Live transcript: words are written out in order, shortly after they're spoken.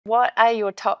What are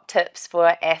your top tips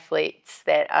for athletes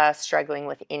that are struggling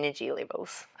with energy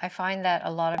levels? I find that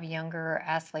a lot of younger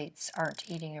athletes aren't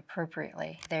eating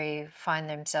appropriately. They find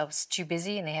themselves too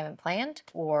busy and they haven't planned,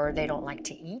 or they don't like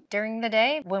to eat during the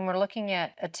day. When we're looking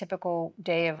at a typical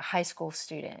day of a high school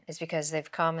student, it's because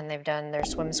they've come and they've done their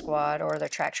swim squad or their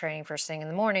track training first thing in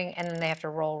the morning, and then they have to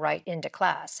roll right into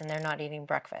class and they're not eating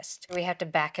breakfast. We have to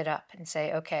back it up and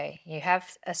say, okay, you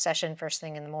have a session first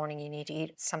thing in the morning, you need to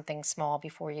eat something small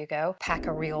before you go. Pack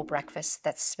a real breakfast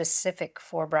that's specific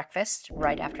for breakfast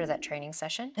right after that training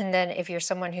session. And then if you're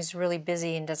someone who's really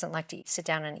busy and doesn't like to sit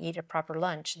down and eat a proper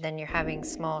lunch, then you're having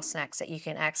small snacks that you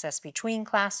can access between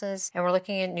classes. And we're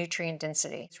looking at nutrient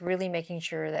density. It's really making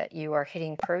sure that you are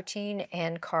hitting protein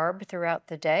and carb throughout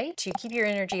the day to keep your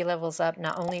energy levels up,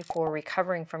 not only for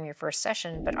recovering from your first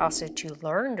session, but also to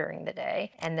learn during the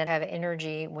day and then have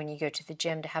energy when you go to the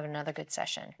gym to have another good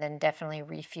session. Then definitely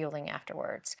refueling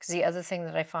afterwards. Because the other thing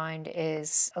that I find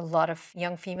is a lot of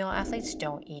young female athletes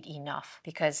don't eat enough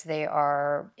because they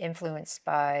are influenced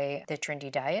by the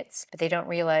trendy diets, but they don't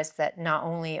realize that not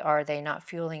only are they not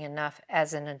fueling enough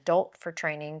as an adult for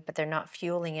training, but they're not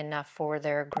fueling enough for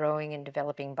their growing and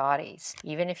developing bodies.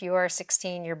 Even if you are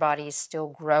 16, your body is still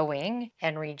growing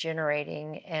and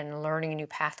regenerating and learning new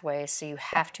pathways, so you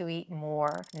have to eat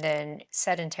more than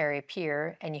sedentary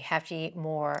peer, and you have to eat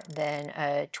more than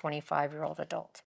a 25-year-old adult.